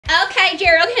Okay,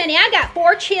 Gerald, honey, I got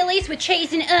 4 chilies with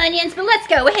cheese and onions, but let's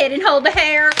go ahead and hold the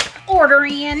hair. Order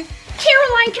in.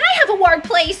 Caroline, can I have a word,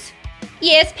 please?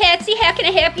 Yes, Patsy, how can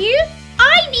I help you?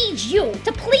 I need you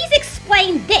to please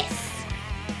explain this.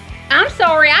 I'm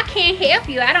sorry, I can't help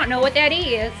you. I don't know what that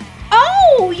is.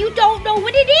 Oh, you don't know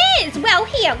what it is? Well,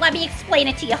 here, let me explain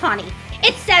it to you, honey.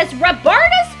 It says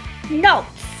Roberta's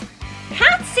notes.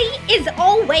 Patsy is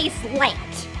always late.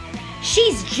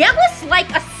 She's jealous like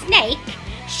a snake.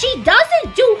 She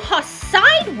doesn't do her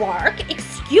side work.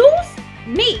 Excuse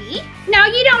me? No,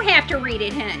 you don't have to read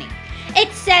it, honey.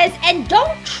 It says, and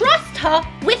don't trust her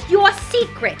with your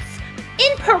secrets.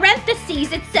 In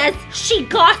parentheses, it says she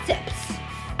gossips.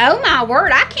 Oh my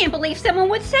word, I can't believe someone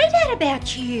would say that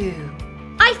about you.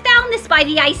 I found this by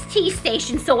the iced tea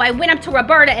station, so I went up to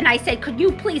Roberta and I said, could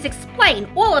you please explain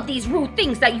all of these rude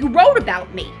things that you wrote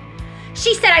about me?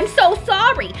 She said, I'm so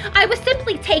sorry. I was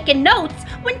simply taking notes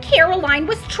when Caroline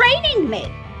was training me.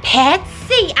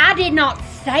 Patsy, I did not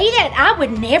say that. I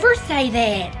would never say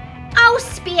that. Oh,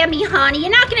 spare me, honey. You're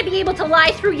not going to be able to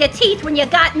lie through your teeth when you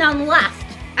got none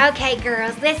left. Okay,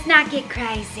 girls, let's not get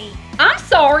crazy. I'm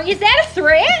sorry, is that a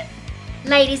threat?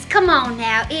 Ladies, come on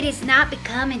now. It is not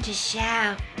becoming to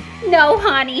shout. No,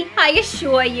 honey, I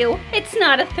assure you, it's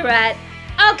not a threat.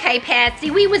 Okay, Patsy,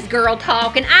 we was girl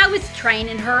talk and I was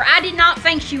training her. I did not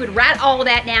think she would write all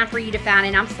that down for you to find,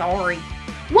 and I'm sorry.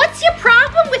 What's your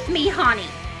problem with me, honey?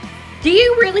 Do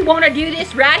you really want to do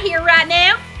this right here, right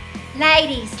now?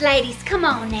 Ladies, come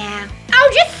on now.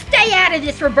 Oh, just stay out of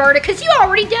this, Roberta, because you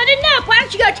already done enough. Why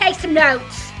don't you go take some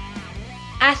notes?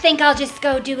 I think I'll just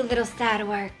go do a little side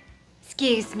work.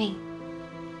 Excuse me.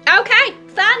 Okay,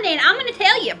 fine then. I'm going to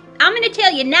tell you.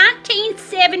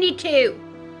 1972.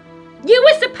 You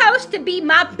were supposed to be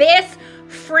my best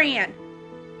friend.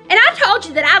 And I told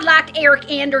you that I liked Eric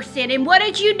Anderson, and what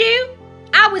did you do?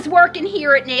 I was working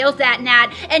here at Nell's that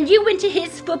night, and you went to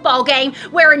his football game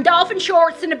wearing dolphin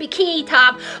shorts and a bikini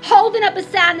top, holding up a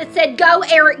sign that said, "Go,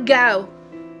 Eric, go."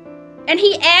 And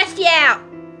he asked you out.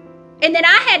 And then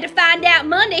I had to find out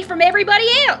Monday from everybody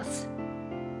else.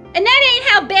 And that ain't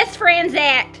how best friends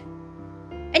act.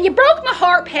 And you broke my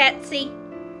heart, Patsy.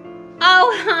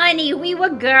 Oh, honey, we were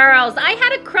girls. I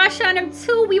had a crush on him,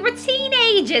 too. We were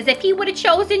teenagers. If he would have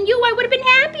chosen you, I would have been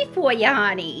happy for you,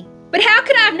 honey. But how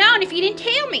could I have known if you didn't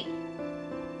tell me?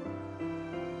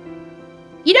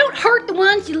 You don't hurt the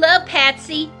ones you love,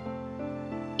 Patsy.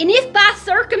 And if by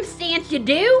circumstance you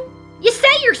do, you say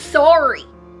you're sorry.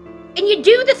 And you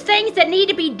do the things that need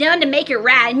to be done to make it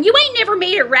right. And you ain't never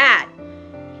made it right.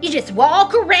 You just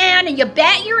walk around and you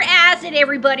bat your eyes at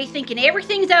everybody thinking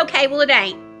everything's okay. Well, it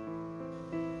ain't.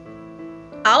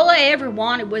 All I ever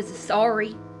wanted was a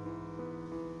sorry.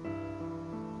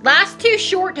 Life's too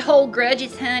short to hold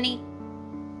grudges, honey.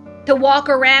 To walk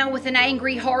around with an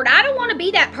angry heart. I don't want to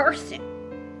be that person.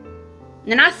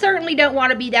 And I certainly don't want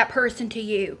to be that person to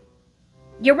you.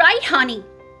 You're right, honey.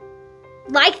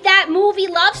 Like that movie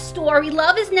Love Story,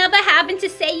 love is never having to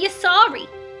say you're sorry.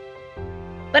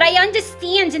 But I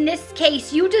understand in this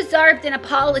case you deserved an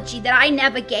apology that I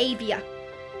never gave you.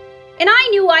 And I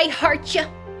knew I hurt you.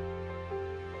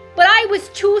 But I was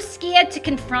too scared to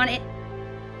confront it.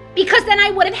 Because then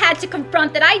I would have had to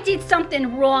confront that I did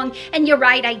something wrong, and you're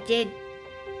right, I did.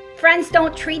 Friends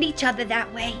don't treat each other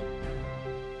that way.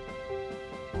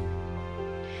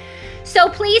 So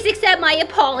please accept my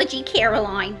apology,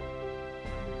 Caroline.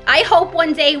 I hope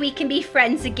one day we can be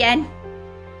friends again.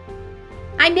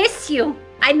 I miss you.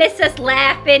 I miss us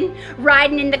laughing,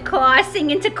 riding in the car,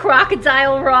 singing to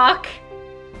Crocodile Rock.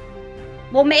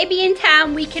 Well, maybe in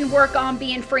time we can work on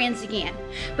being friends again.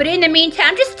 But in the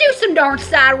meantime, just do some darn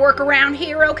side work around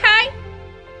here, okay?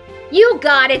 You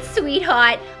got it,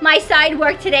 sweetheart. My side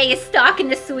work today is stocking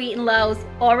the Sweet and Lows.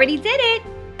 Already did it.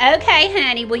 Okay,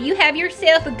 honey, well, you have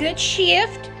yourself a good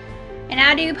shift. And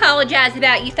I do apologize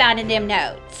about you finding them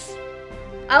notes.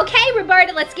 Okay,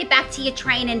 Roberta, let's get back to your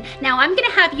training. Now I'm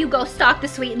gonna have you go stock the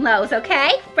Sweet and Lows,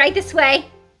 okay? Right this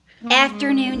way.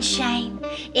 Afternoon, Shane.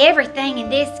 Everything in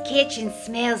this kitchen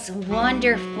smells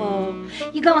wonderful.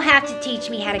 You're gonna have to teach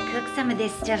me how to cook some of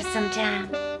this stuff sometime.